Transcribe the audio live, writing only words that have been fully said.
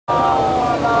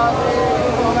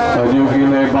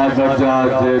इबादत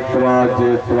जा जेतरा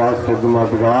जेतरा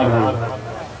खिदमतगार हैं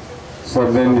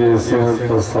सभिन जे सेहत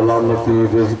सलामती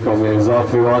रिज़्क़ में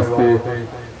इज़ाफ़े वास्ते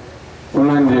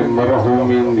उन्हनि जे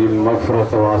मरहूमीन जी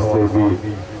मग़फ़िरत वास्ते भी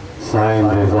साईं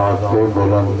जे ज़ात ते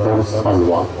बुलंद तर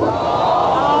सलवात।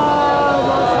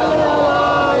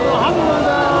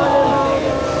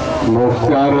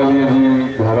 मुख़्तियार अली जी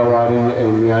घरवारी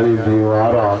ऐं न्याणी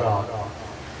दीवारा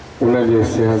उन जे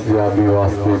सेहत याबी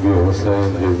वास्ते भी हुसैन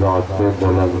जी ज़ात ते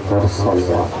बुलंद तर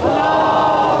सलवात।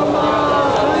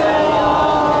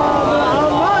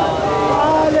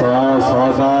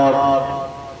 सादात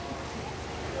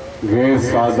गैर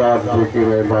सादात जेके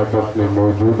इबादत में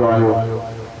मौजूद आयो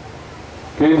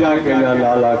केजा केजा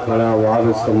नाला खड़ा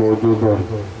वारिस मौजूद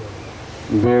आहिनि।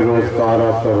 बेरोजगार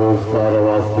त रोजगार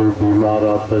वास्ते, बीमार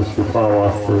त शिफा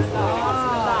वास्ते,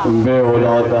 बे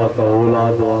औलाद त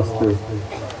औलाद वास्ते।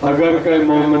 अगर कई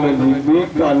मोमिन जी ॿी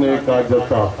कान्हे का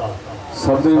जता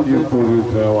सभिनि जी पूरी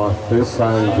थियण वास्ते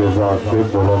साईं जे ज़ात ते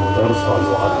बुलंद तर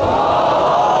सलवात।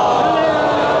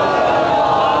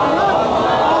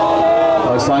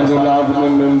 असांजे लाज़िम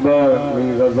मिंबर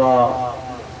में रज़ा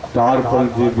टारपल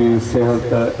जी भी सेहत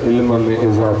इल्म में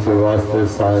इज़ाफ़े वास्ते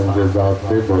साईं जे ज़ात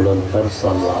ते बुलंद तर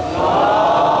सलवात।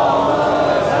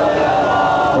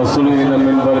 असली इन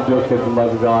मिंबर जो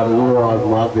खिदमतगार वो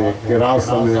आज़मादे किरास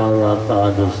में आया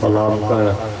तव्हांजो सलाम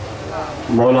करण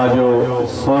मौला जो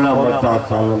सोना बता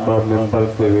खान ब मिंबर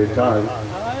ते वेठा आहिनि।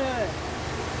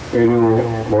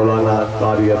 मौलाना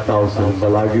कारी अता हुसैन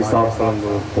बलागी साहब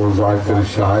पढ़ंदो, पोइ ज़ाकिर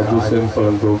शाहिद हुसैन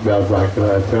पढ़ंदो, ॿिया ज़ाकिर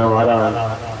अचण वारा आहिनि।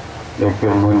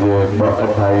 लेकिन मुझे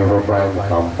 2-2.5 रुपए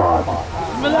खां बाद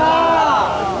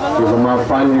मां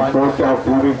पंहिंजी कोटा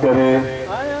पूरी करे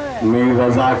मेरी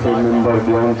रज़ा के मिंबर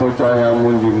ॾियणु थो चाहियां।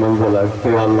 मुंहिंजी मंज़िल अॻिते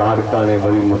आहे, लाड़काने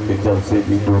वरी मूंखे जलसे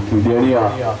जी ड्यूटी ॾियणी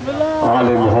आहे।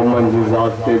 आले मोहम्मद जी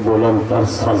ज़ात ते बुलंद तर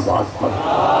सलवात।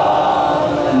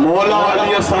 मौला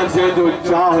अली असां जंहिंजो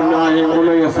चाह न आहे उन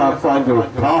असां पंहिंजो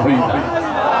ठाह ई न।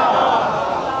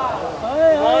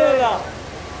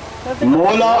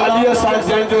 मौला अली असां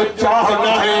जंहिंजो चाह न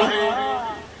आहे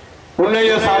उन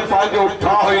असां पंहिंजो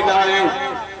ठाह ई न आहे।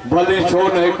 भले छो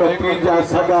न हिकु पीउ जा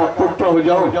सॻा पुट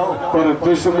हुजऊं पर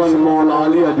दुश्मन मौला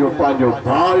अली जो पंहिंजो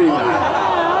भाउ ई न आहे।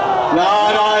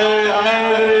 नाराए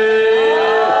हैदरी,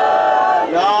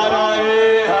 नाराए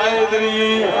हैदरी।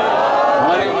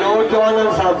 हाणे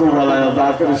नौजवाननि सां थो ॻाल्हायां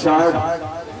ज़ाकिर शाहिद।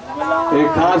 ये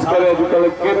खास करे अॼुकल्ह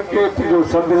क्रिकेट जो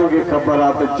सभिनी खे ख़बर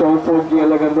आहे त चौको कीअं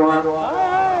लॻंदो आहे,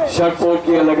 छको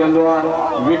कीअं लॻंदो आहे,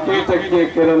 विकेट कीअं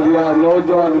किरंदी आहे।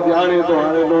 नौजवान ॼाणे थो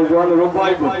हाणे नौजवान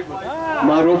रुबाई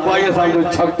मां रुबाई असांजो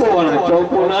छको वणा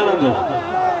चौको न हलंदो।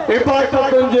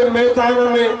 इबादतुनि जे मैदान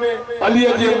में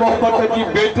अलीअ जे मोहबत जी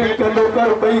बैटिंग कंदो कर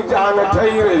ॿई जान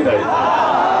ठही वेंदा।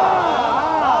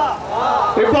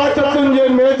 इबादतुनि जे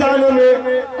मैदान में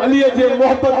अलीअ जे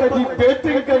मोहबत जी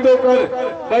बैटिंग कंदो कर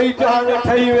ॿई जान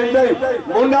ठही वेंदई।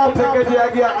 मुनाफ़िक जे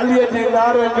अॻियां अलीअ जे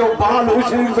नारे जो बाल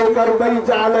उछलींदो कर ॿई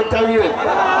जान ठही वेंदई।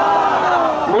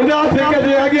 मुनाफ़िक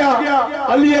जे अॻियां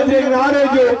अलीअ जे नारे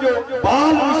जो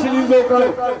बाल उछलींदो कर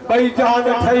ॿई जान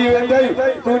ठही वेंदई।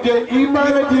 तुंहिंजे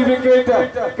ईमान जी विकेट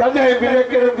कॾहिं बि न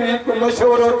किरंदी। हिकु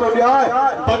मशवरो थो ॾियां,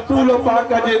 बतूल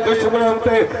पाक जे दुश्मननि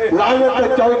ते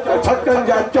लानत छकनि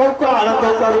जा चौका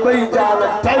हणंदो कर ॿई जान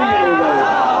ठही वेंदई।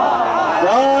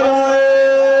 नाराए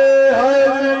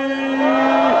हैदरी।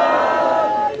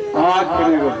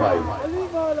 आखिरी रुपाई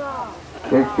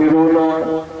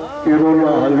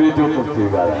किरोना हलवे जो पुठी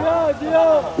ॻाल्हि।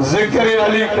 ज़िक्र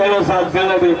अली करण सां दिल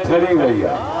ॾे ठरी वई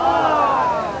आहे।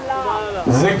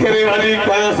 ज़िक्र अली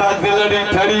करण सां दिल ॾे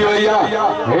ठरी वई आहे।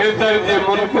 हैदर जे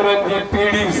मुनकरनि जी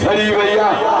पीढ़ी सड़ी वई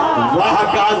आहे। वाह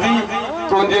गाज़ी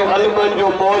तुंहिंजे अलमनि जो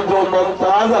मौजो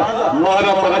मुमताज़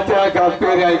मुहर्रम अचण खां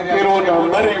पहिरियां किरोना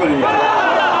मरी वई आहे।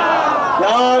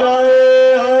 नाराए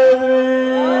हैदरी,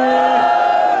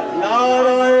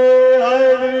 नाराए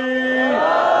हैदरी।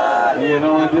 ये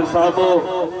रोज साबो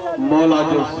मौला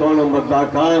जो सोन मदा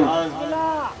खान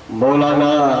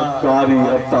मौलाना कारी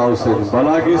अत्ता हुसैन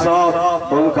बलागी साहब,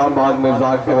 उनका बाद में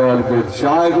ज़ाकिर अली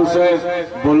शाहिद हुसैन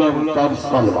बुलंद तर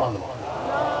सलवात।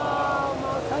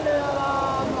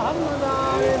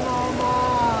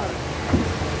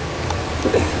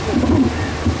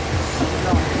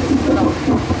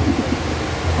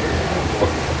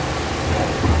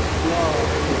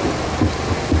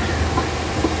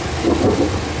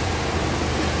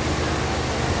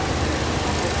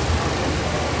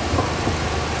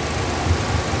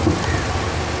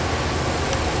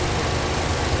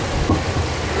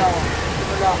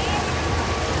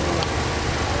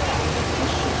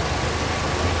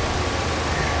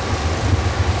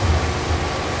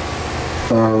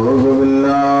 أعوذ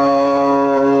بالله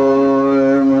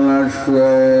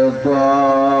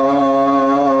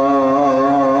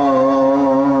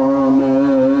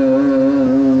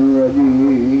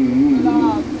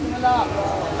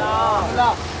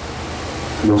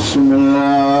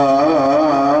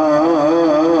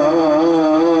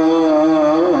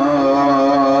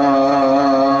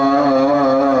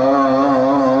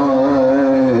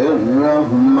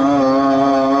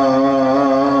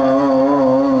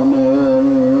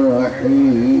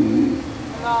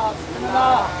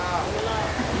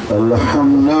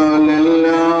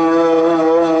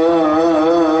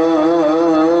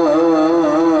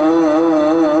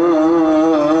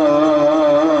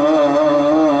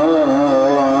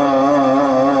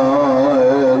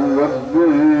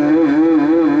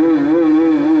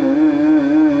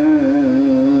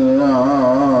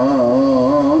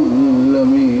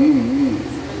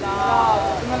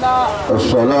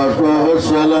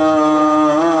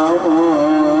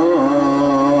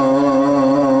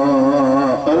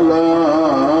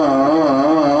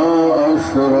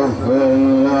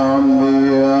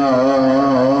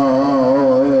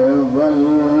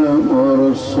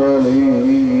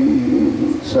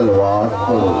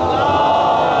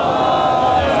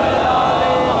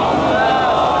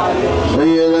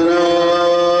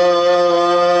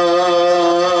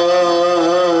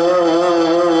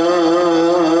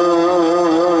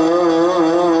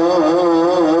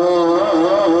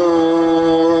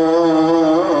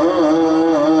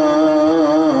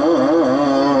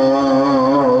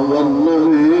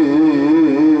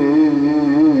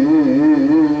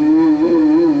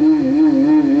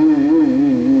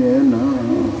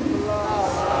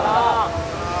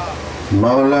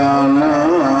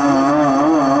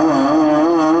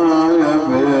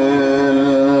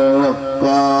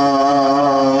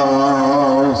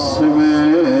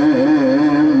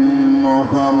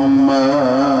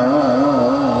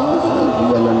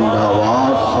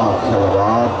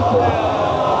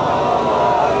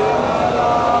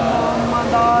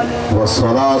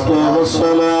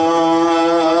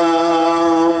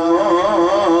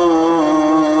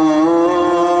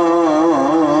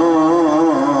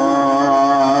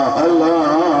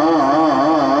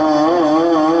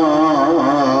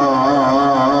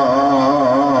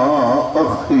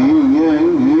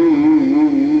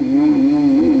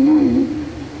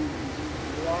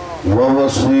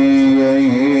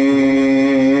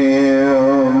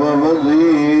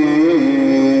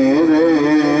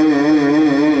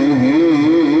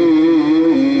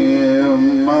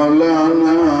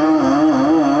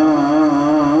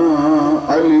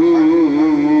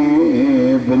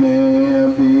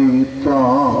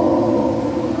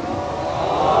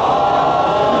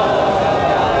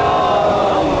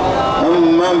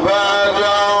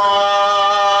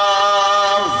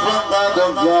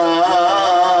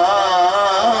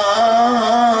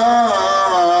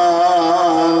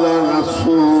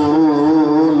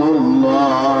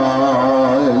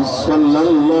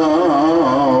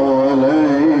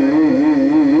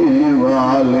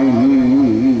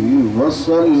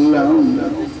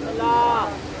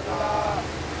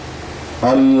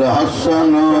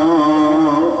الحسن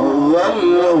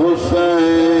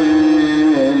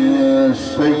والحسين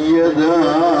سيدا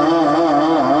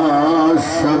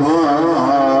شباب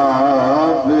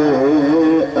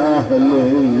أهل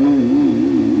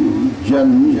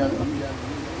الجنة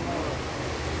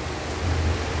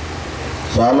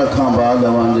साल खां बाद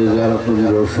अवांजे ज़ियारतुनि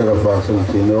जो शरफ़ हासिल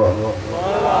थींदो आहे।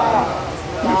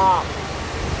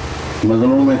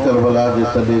 मज़लूम करबला जे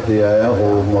तॾे ते आया हो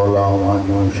मौला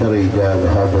जूं शरई जाइज़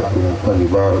हाजतूं पंहिंजी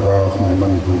बारगाह में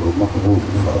मंज़ूर मक़बूल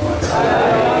फरमाए।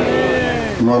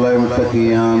 मौला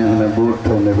मुतक़ियान हिन ॻोठ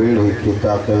निबेड़े खे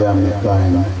ता क़याम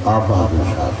क़ाइम आबाद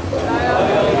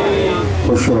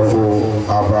ख़ुश रहो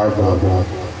आबाद रहो।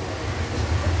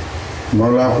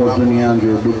 मौला को दुनिया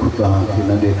जो दुख तव्हांखे न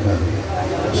ॾेखारे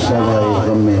सवाइ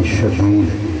ग़मे शबीर।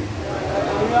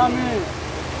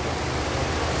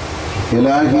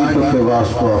 इलाही तोखे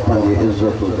वास्तो आहे पंहिंजी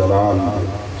इज़्ज़त जलाल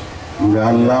या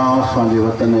अल्लाह असांजे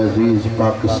वतन अज़ीज़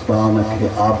पाकिस्तान खे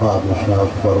आबाद शाद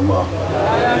फरमा।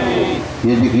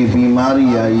 ये जेकी बीमारी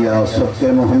आई आहे सच्चे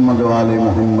मोहम्मद वाले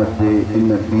मोहम्मद जे इन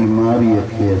बीमारीअ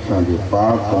खे असांजे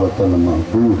पाक वतन मां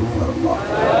दूर फरमा।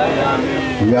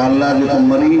 या अल्लाह जेको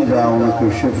मरीज़ आहे उनखे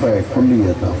शिफ़ा कुली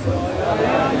अता फरमा।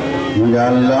 या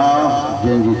अल्लाह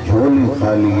जंहिंजी झोली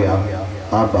ख़ाली आहे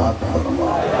आबाद फरमा।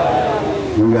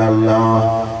 या अल्लाह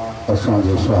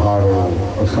असांजो सहारो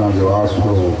असांजो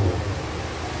आसरो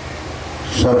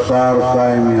सरकार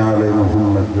कायम आले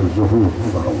मोहम्मद जो ज़हूर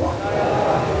फरमा।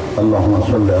 अल्लाहुम्मा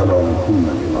सल्लि अला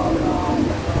मुहम्मद व आले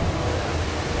मुहम्मद।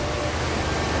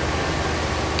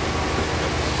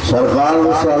 सरकार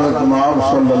रसूल माब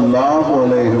सल्लल्लाहु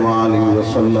अलैहि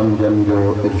वसल्लम जन जो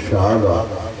इरशाद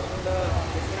आहे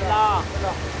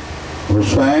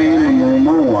हुसैन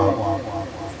मोमो आहे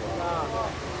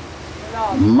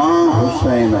मां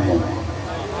हुसैन आहियां।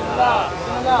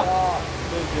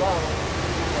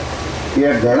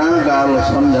 ये घणा गाल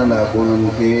समझंदा कोन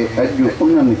के अॼु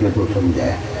उन्हनि खे थो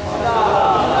समझाए।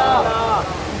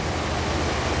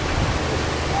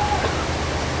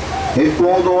 हिकु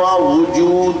हूंदो आहे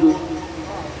वजूद,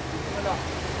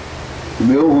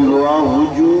 ॿियो हूंदो आहे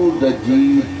वजूद जी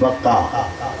बका।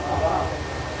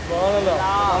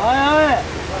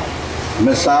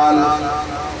 मिसाल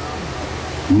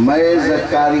मैज़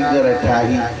कारीगर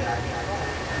ठाही,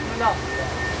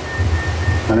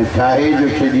 हाणे ठाहे जो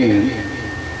छॾियईं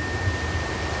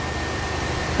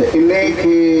त इन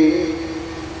खे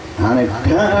हाणे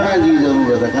ठहण जी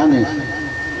ज़रूरत कान्हे।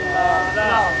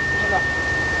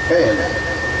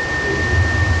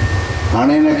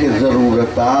 हाणे हिनखे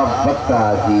ज़रूरत आहे बका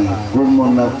जी, गुम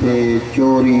न थिए,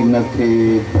 चोरी न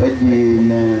थिए, भॼे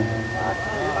न।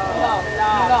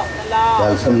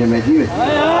 ॻाल्हि सम्झ में अची वई?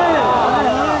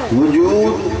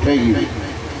 वजूद ठही वई,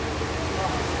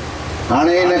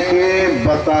 हाणे हिनखे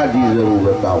बका जी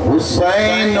ज़रूरत आहे।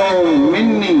 हुसैन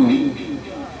मिनी,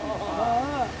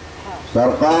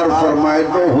 सरकार फरमाए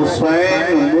थो हुसैन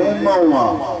मूं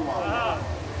आहे,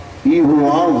 इहो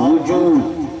आहे वजूद।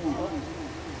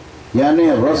 यानी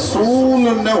रसूल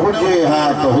न हुजे हा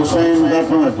तो हुसैन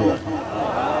काथों अचे?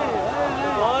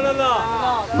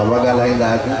 बाबा ॻाल्हाईंदा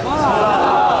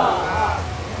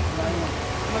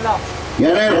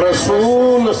यानी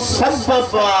रसूल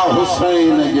सबब आहे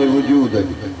हुसैन जे वजूद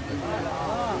जो।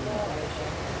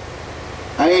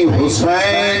 ऐं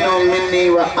हुसैन मिनी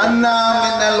व अन्ना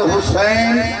मिनल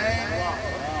हुसैन,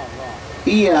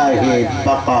 इहा आहे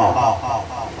बका।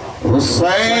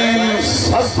 हुसैन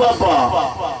सबब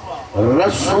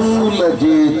रसूल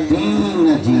जे दीन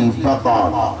जी बका।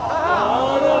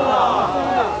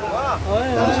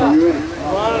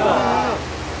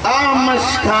 आमश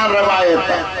खां रवायत,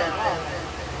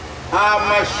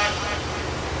 आमश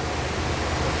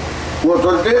वो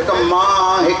तो दे त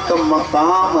मां हिक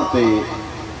मकाम ते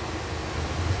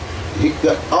हिक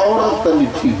औरत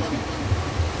ॾिठी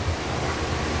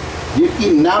जेकी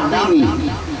नाबीनी,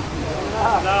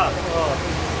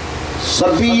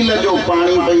 सबील जो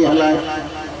पानी पई हलाए।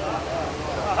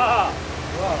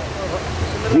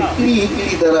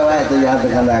 हिकिड़ी तरह आहे त यादि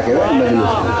कंदा कयो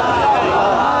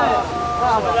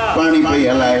पानी पई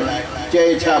हलाए।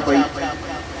 चए छा पई?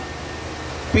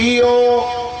 पियो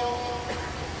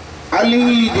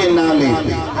अली जे नाले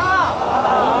ते,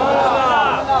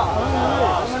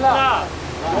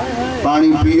 पानी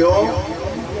पियो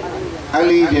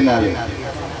अली जे नाले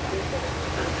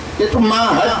ते। तो मां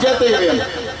हज ते वियल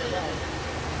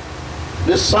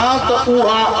ॾिसां त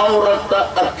उहा औरत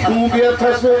अखियूं बि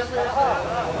अथसि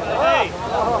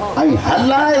ऐं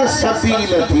हलाए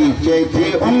सबील थी। चए थी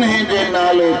उन जे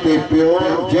नाले ते पियो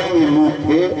जंहिं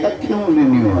मूंखे अखियूं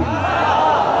ॾिनियूं।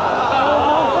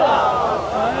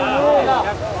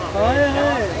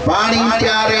 पानी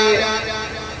प्यारे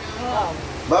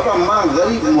बाबा, मां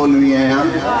ग़रीब मौलवी आहियां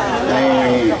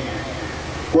ऐं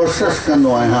कोशिश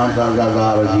कंदो आहियां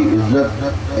दादागार जी इज़त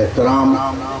एहतराम,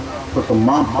 तो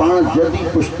मां पाण जदी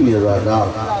कुश्ती अदाकार,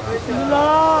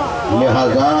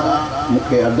 लिहाजा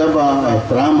मूंखे अदब आहे,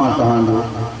 एहतराम आहे तव्हांजो,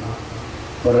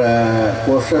 पर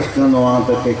कोशिश कंदो आहियां त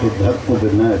कंहिंखे धक बि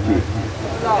न अचे।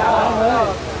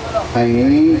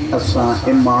 ऐं असां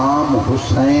इमाम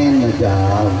हुसैन जा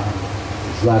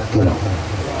ज़ाकिर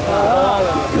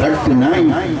घटि न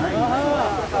आहियूं।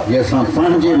 जे असां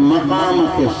पंहिंजे मक़ाम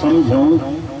खे सम्झूं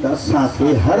त असांखे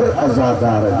हर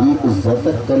अज़ादार जी इज़त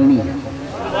करणी आहे।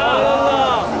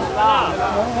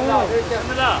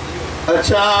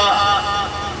 अच्छा,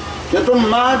 जो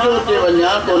मां जो ते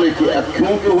वञा तो उनखे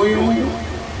अखियूं बि हुयूं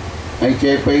ऐं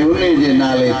चए पई उन जे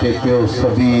नाले ते पियो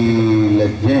सबील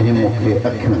जंहिं मूंखे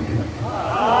अखियूं।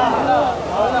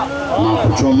 मां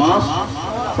पुछोमांसि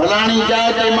फलाणी जाइ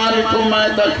ते मां ॾिठो मां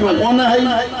त अखियूं कोन हई,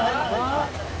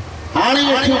 हाणे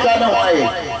अखियूं काॾों आहे?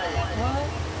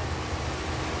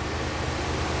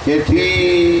 चए थी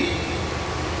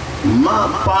मां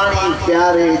पाणी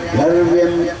प्यारे घर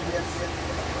वियमि,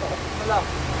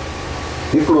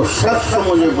 हिकिड़ो शख़्स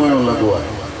मुंहिंजे पोयों लॻो आहे।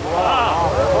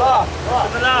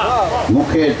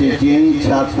 मूंखे अचे चयईं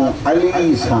छा तूं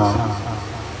अली सां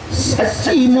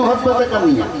सची मोहबत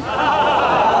कंदी आहे?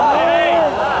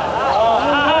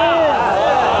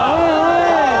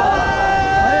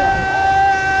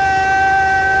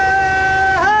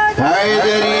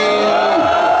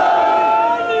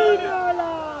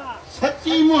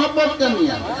 सच्ची मोहब्बत करनी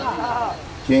है।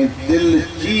 दिल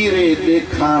चीरे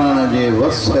देखारण जे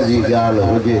वस जी गाल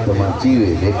हुजे तो मां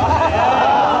चीरे देखार।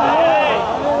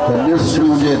 तो ॾिस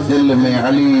मुझे दिल में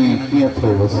अली कीअं थो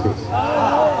वसे।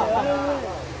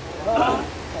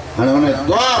 हाणे उन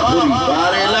दुआ घुरी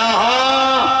बारे लाहा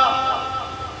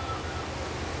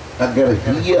अगर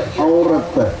ये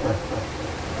औरत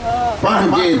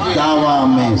पंहिंजे दावा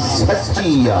में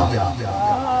सच्ची आ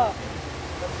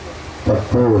तो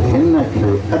पोइ हिन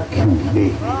खे अखियूं ॾे।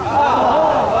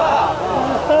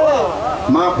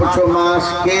 मां पुछो मांस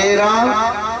केरु आ?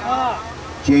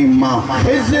 चई मां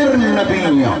ख़िज़र नबी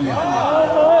आ।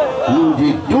 मुंहिंजी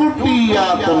ड्यूटी आ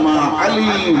त मां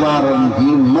अली वारनि जी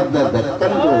मदद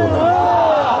कंदो रहां।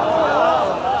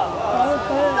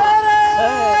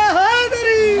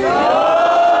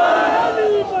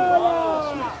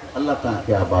 अल्लाह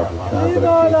तव्हांखे आबाद रखे।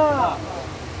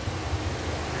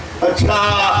 अच्छा,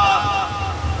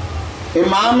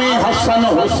 इमाम हसन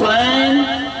हुसैन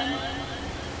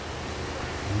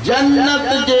जन्नत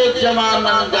जे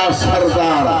जवानन जा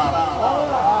सरदार।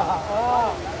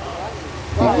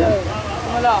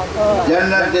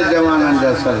 जन्नत जे जवानन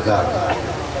जा सरदार।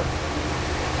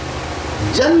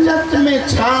 जन्नत में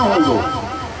छा हूंदो?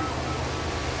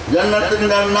 जन्नत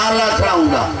जा नाला छा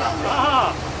हूंदा?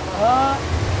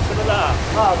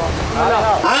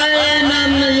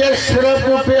 ऐनन यशरब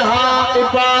बिहा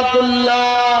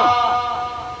इबादुल्लाह।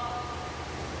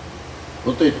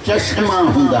 उते चश्मा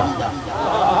हूंदा,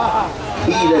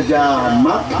 खीर जा,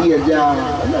 माखीअ जा,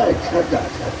 अलाए छा जा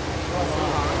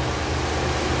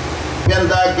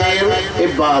पियंदा केरु?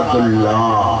 इबादुल्लाह।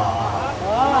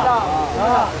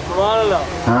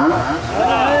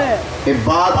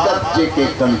 इबादत जेके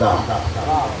कंदा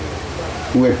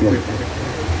उहे पियंदा।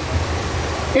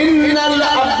 इन्नल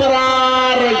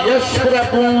अबरार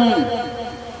यशरबून।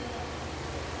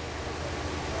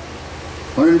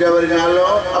 उनजो वरी नालो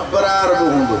अबरार बि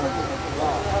हूंदो।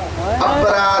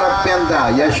 अबरार पियंदा,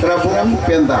 यशरबून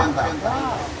पियंदा।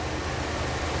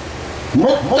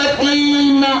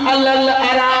 मुत्तकीन अलल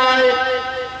अराए।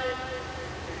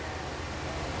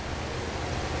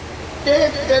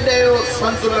 कॾहिं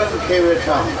संतुलन खे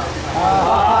वेठा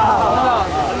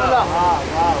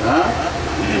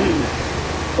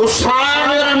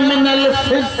उसाविर मिनल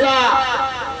फिज़्ज़ा।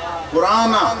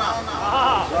 पुराना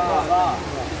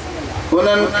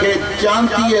उन्हनि खे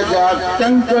चांदीअ जा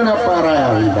कंकण पाराया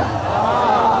वेंदा।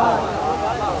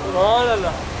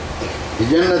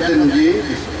 जन्नतनि जी।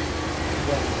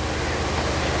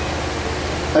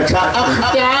 अच्छा,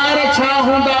 अख्तियार छा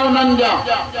हूंदा उन्हनि जा?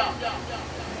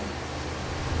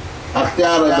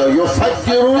 अख्तियार जो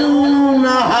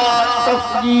युफ़ज्जिरूनहा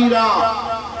तफ़जीरा।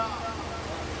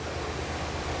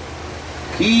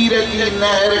 खीर जी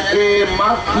नहर के,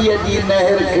 माखीअ जी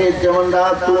नहर के चवंदा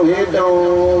तूं हेॾो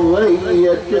वही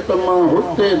अच त मां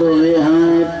हुते थो वेहां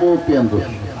पोइ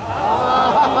पीअंदुसि।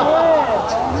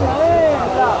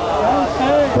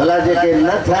 भला जेके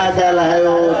नथा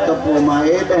ॻाल्हायो त पोइ मां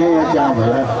हेॾे अचां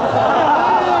भला।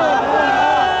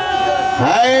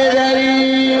 हैदरी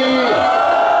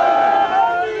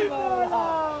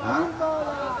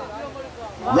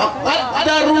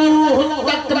वक़द्दरूहु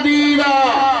तक़दीरा।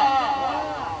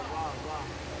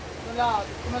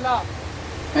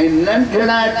 ऐं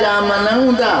नंढड़ा जाम न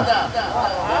हूंदा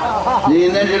जी,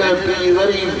 नंढड़ा पी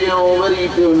वरी पियो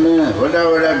न, वॾा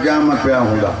वॾा जाम पिया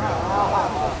हूंदा।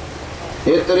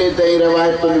 एतिरे ताईं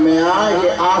रवायतुनि में आहे कि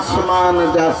आसमान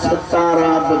जा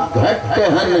सितारा बि घटि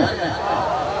आहिनि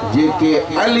जेके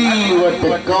अली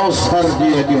वटि कौसर जे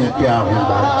अॻियां पिया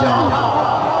हूंदा। जाम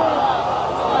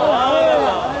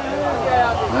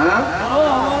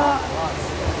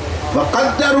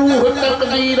वक़द्दरूहु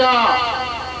तक़दीरा।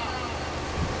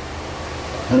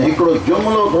 हिकिड़ो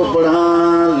जुमिलो थो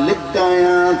पढ़ां,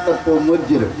 लिकायां त पोइ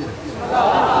मुजर।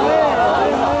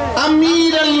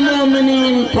 अमीरुल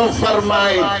मोमिनीन थो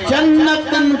फरमाए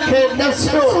जन्नतनि खे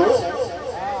ॾसो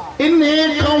इन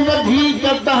खां वधीक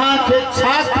तव्हांखे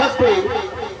छा खपे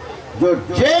जो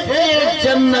जेके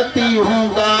जन्नती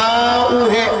हूंदा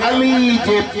उहे अली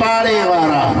जे पाड़े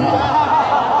वारा हूंदा।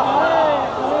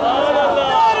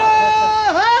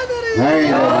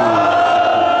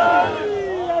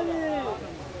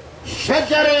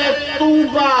 शजरे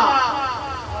तूबा।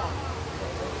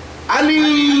 अली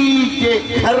के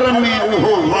घर में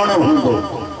उहो वण हूंदो।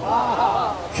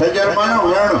 शजर वण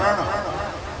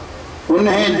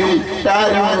उन्हें जूं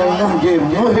टारियूं मुंहिंजे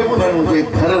मुहिबनि जे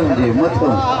घरनि जे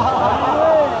मथां।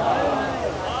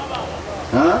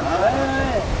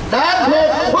 ॾाढो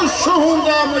ख़ुशि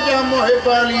हूंदा मुंहिंजा मुहिब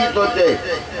अली थो चए।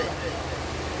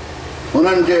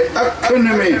 उन्हनि जे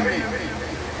अखियुनि में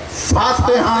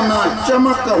फातिहाना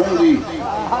चमक हूंदी।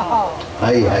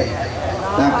 हाय हाय,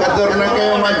 तव्हां क़दुरु न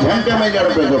कयो, मां झंग में ॼण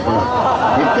पियो थो पढ़ां।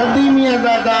 हे क़दीमी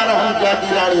अदाकार हम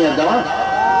जागीरानी अदा।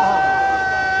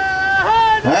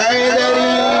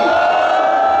 हैदरी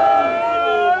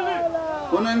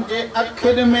उन्हनि जे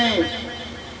अखियुनि में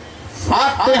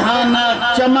फातिहाना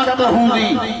चमक हूंदी।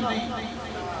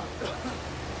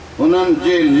 उन्हनि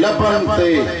जे लबन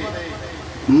ते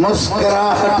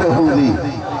मुस्कुराहट हूंदी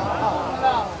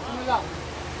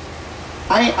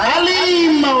ऐं अली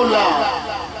मौला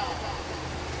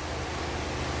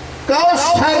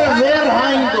कौसर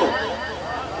वेरहाईंदो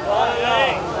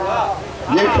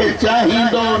जेके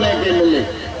चाहींदो उनखे मिले।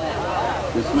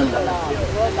 बिस्मिल्लाह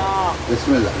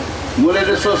बिस्मिल्लाह। मुरे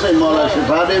ॾिसो सही मौला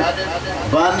शिफादे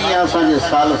बानी असांजे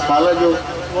साल साल जो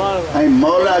ऐं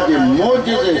मौला जे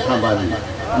मौजज़े सां बानी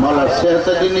मौला सिहत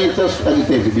ॾिनी अथसि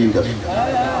अॻिते बि ॾींदसि।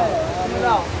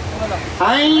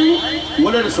 ऐं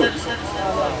मुरे ॾिसो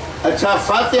अच्छा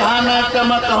फातिहाना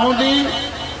कमत हूंदी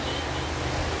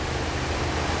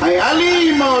ऐं अली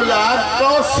मौला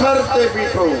कौसर ते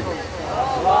बीठो।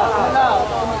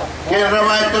 के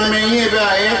रवायतुनि में ये भी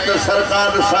आहे त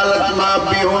सरकार सालत मां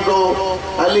भी हूंदो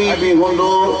अली भी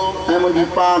हूंदो ऐं मुंहिंजी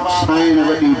पाक साइन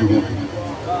वॾी भी हूंदी।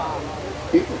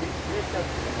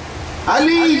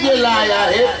 अली जे लाइ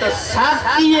आहे त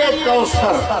साकीए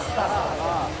कौसर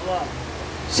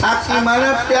साकी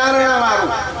माना प्यारण वारो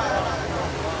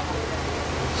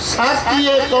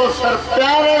साकीए कौसर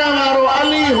प्यारण वारो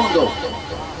अली हूंदो।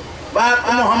 पाक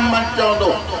मोहम्मद चवंदो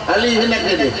अली हिन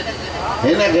खे ॾे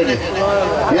हिन खे ॾे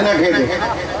हिन खे ॾे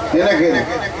हिन खे ॾे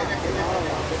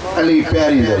अली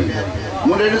प्यारी दरी।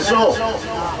 मुंडे ॾिसो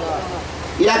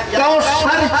या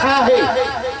कौसर छा आहे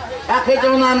आखे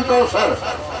चवंदा आहिनि कौसर।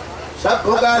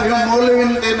 सभु ॻाल्हियूं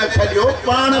मौलवियुनि ते न छॾियो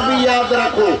पाण बि यादि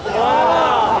रखो।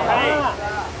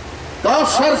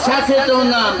 कौसर छाखे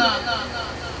चवंदा आहिनि।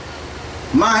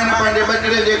 मां हिन पंहिंजे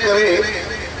बचड़े जे करे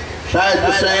शायद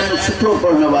हुसैन सुठो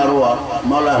पढ़ण वारो आहे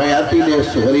मौला हयाती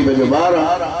ॾेसि ग़रीब जो ॿार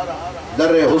आहे।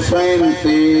 दर हुसैन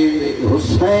ते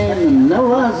हुसैन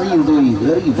नवाज़ींदो ई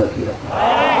ग़रीब खे।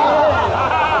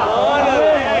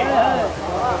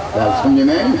 ॻाल्हि सम्झ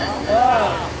में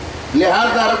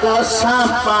लिहाज़ा को असां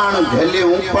पाण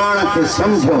झलियूं पाण खे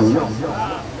सम्झूं।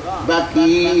 बाक़ी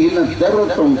हिन दर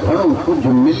तो घणो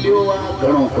कुझु मिलियो आहे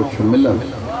घणो कुझु मिलंदो।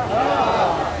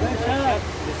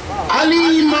 अली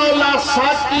मौला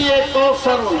साकीए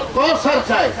कौसर कौसर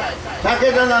छाहे छाखे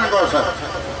चवंदा आहिनि कौसर।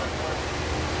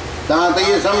 तव्हां त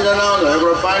इहे सम्झंदा हूंदो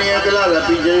हिकिड़ो पाणीअ जो गिलास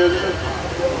पी चयो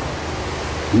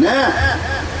न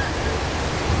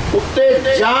उते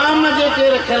जाम जेके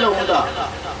रखियल हूंदा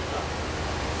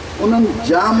उन्हनि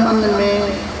जामनि में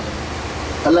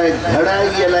अलाए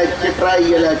घड़ाई अलाए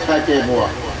चिटराई अलाए छा चइबो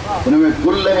आहे उनमें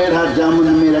गुल अहिड़ा जामन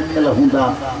में रखियल हूंदा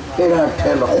अहिड़ा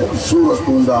ठहियल ख़ूबसूरत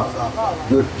हूंदा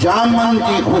जो जामन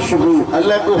की खुशबू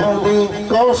अलग हूंदी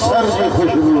कौसर की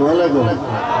खुशबू अलग हूंदी।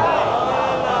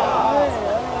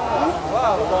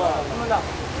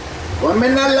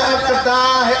 वमिनल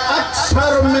अक़दाह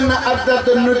अक्सर मिन अदद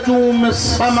नुजूम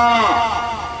समा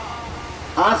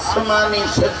आसमानी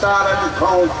सितारनि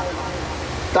खां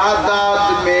तादाद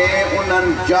में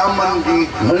उन्हनि जामन की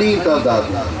घणी तादाद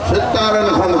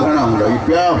सितारनि खां घणा हूंदा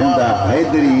पिया हूंदा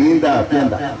हैदरी ईंदा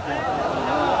पियंदा।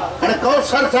 हाणे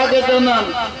कौसर छाखे चवंदा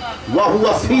आहिनि वहुव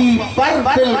फी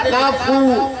पर्दिल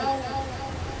काफूर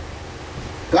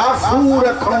काफूर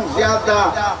खां ज़्यादा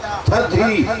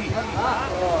थधी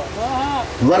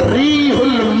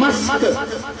वरीहुल मस्क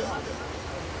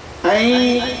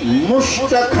ऐं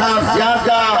मुश्क खां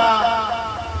ज़्यादा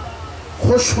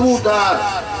खुशबूदार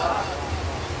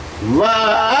व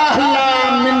अहला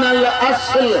मिनल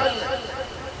असल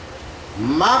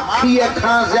माखीअ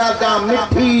खां ज़्यादा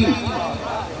मिठी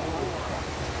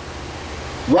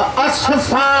व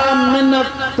असफा मिन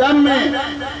दम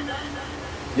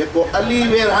जेको अली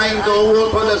वेराईंदो उहो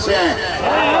थो ॾसे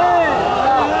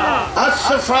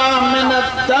असफा मिन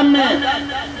दम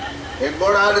हे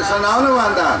घोड़ा ॾिसंदा न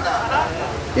वांदा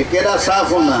हे केॾा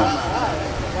साफ़ हूंदा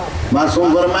मासूम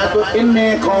फरमाए तो इन्ने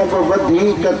खां को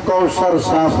वधीक कौसर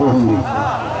साफ़ हूंदी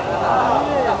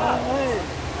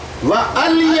व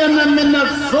अलियन मिन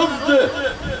ज़ुब्द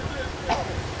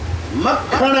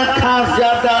मक्खण खां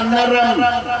ज़्यादा नरम।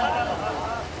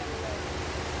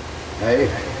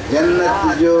 जन्नत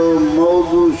जो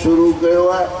मौजू शुरू कयो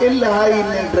आहे इलाही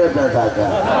निंड पैदा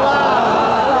कर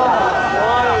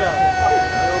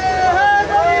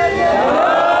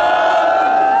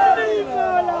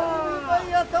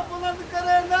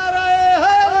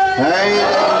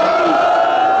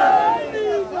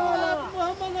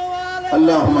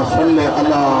अल्लाहुम्मा सल्ली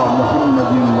अला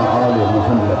मुहम्मदिन व आलि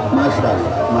मुहम्मद।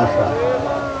 माशाअल्लाह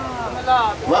माशाअल्लाह।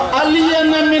 व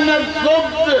अलियन मिन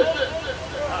ज़ुब्द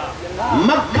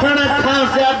मक्खण खां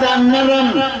ज़्यादा नरम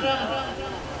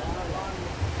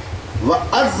व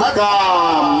अज़का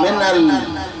मिनल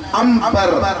अंबर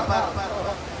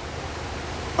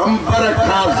अंबर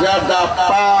खां ज़्यादा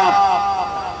पाक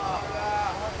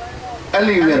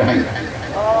अली विरहाई।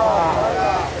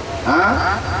 हाँ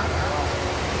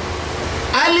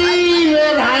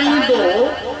ठाहींदो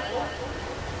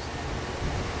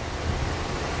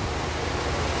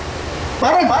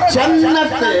पर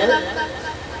जन्नत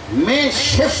में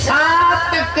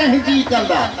शिफात कहजी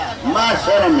कंदा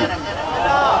माशर में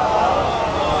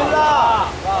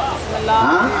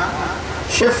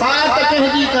शिफात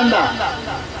कहजी कंदा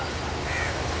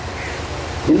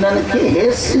इन्हनि खे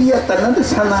हैसियत न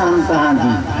ॾिसंदा आहिनि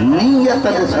तव्हांजी नीयत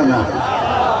ॾिसंदा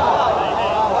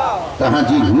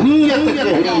तव्हांजी नीयत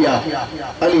कहिड़ी आहे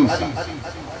अली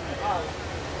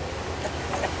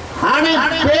हाणे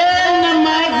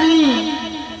बेनमाज़ी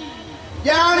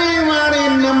ॼाणे वाणे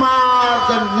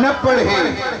नमाज़ न पढ़े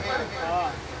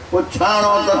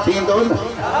पुछाणो त थींदो न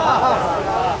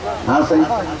हाँ सही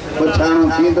पुछाणो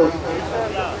थींदो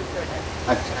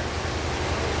अच्छा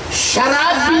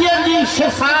शराबीअ जी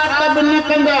शिफात बि न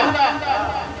कंदा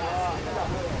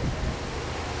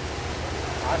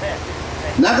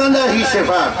न कंदा ही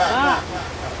शिफात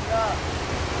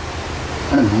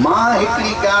मां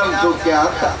हिकिड़ी ॻाल्हि थो कयां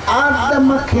त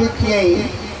आदम खे चयईं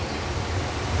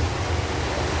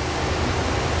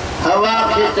हवा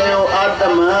खे चयो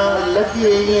आदम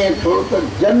लॻे ईअं थो त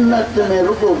जन्नत में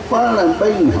रुगो पाण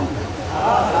ॿई हूं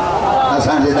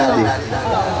असांजे ॾाॾे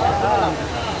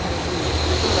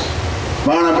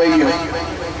पाण ॿई हूं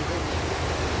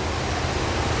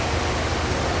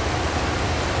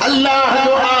अल्लाह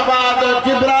जो आबाद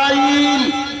जिब्राईल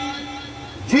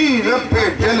जी रब्बे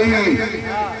जलील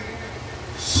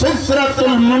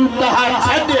सिदरतुल मुंतहा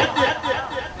छॾ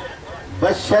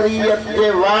बशरियत के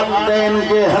वालिदैन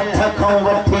के हथ खां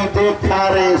वठी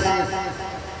ॾेखारेस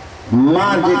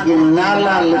मां जेके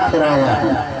नाला लिखराया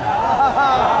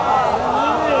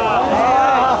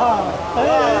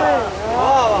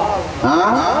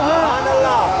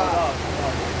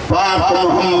पाक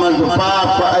मोहम्मद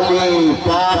पाक अली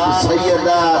पाक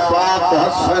सैयदा पाक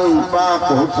हसन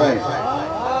पाक हुसैन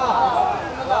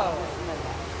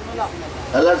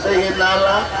अल्लाह से ये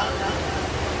नाला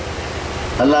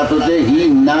अल्लाह तुझे ही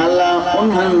नाला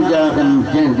उन्हनि जा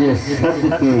जंहिंजे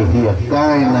सदके ही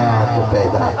कायनात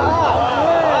पैदा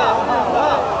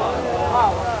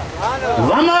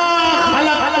वमा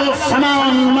खलक़तु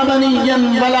समान मदनियन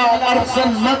वला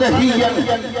अर्सन मदहियन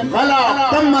वला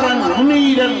कमरन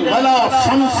मुनीरन वला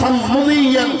शमसन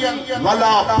मुदियन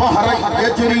वला बहरन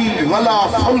यजरी वला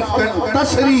फुल्कन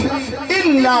तसरी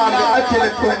इल्ला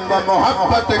लिअजलिकुम व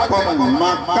मुहब्बतिकुम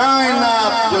मा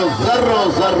कायनात जो ज़र्रो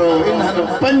ज़र्रो इन्हनि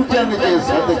पंजनि जे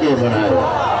सदके बनायो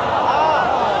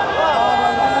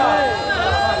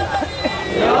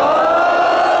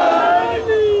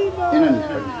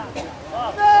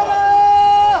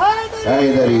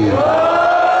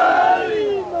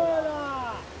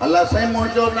अल्लाह से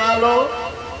मुझो नालो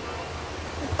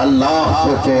अल्लाह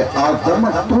को चे आदम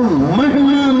तू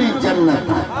मेहमान जन्नत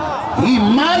ही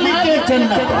मालिक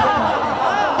जन्नत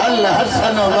अल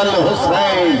हसन वल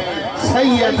हुसैन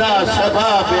सैयदा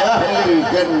शबाब अहल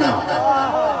जन्नत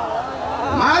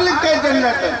मालिक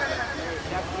जन्नत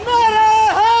मेरे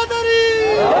हादरी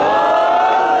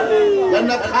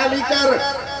जन्नत खाली कर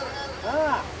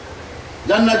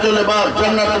जन्नत जो लिबास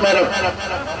जन्नत में रख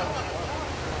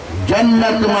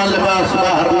जन्नत में लिबास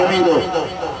बाहर न वेंदो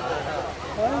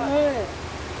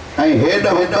ऐं हेड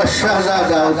होड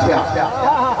शहज़ादा उथिया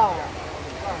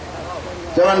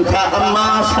चवनि था अम्मा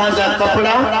असांजा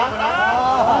कपड़ा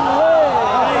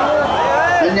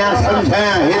अञा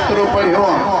सम्झायां हेतिरो पढ़ियो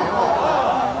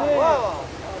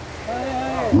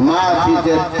मां थी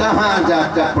चए तव्हांजा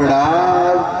कपड़ा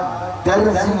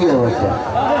दर्जीअ वटि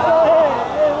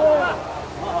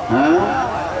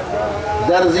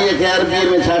दर्जी के अरबी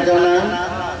में छा चवंदा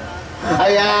आहिनि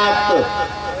हयात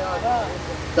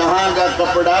तव्हांजा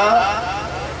कपड़ा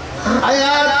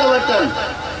हयात वटन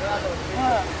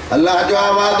अल्लाह जो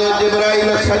आवाज़ जिब्राईल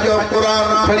सॼो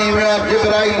क़ुरान खणी विया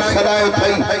जिब्राईल सॾायो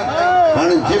अथई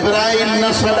हाणे जिब्राईल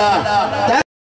न सॾा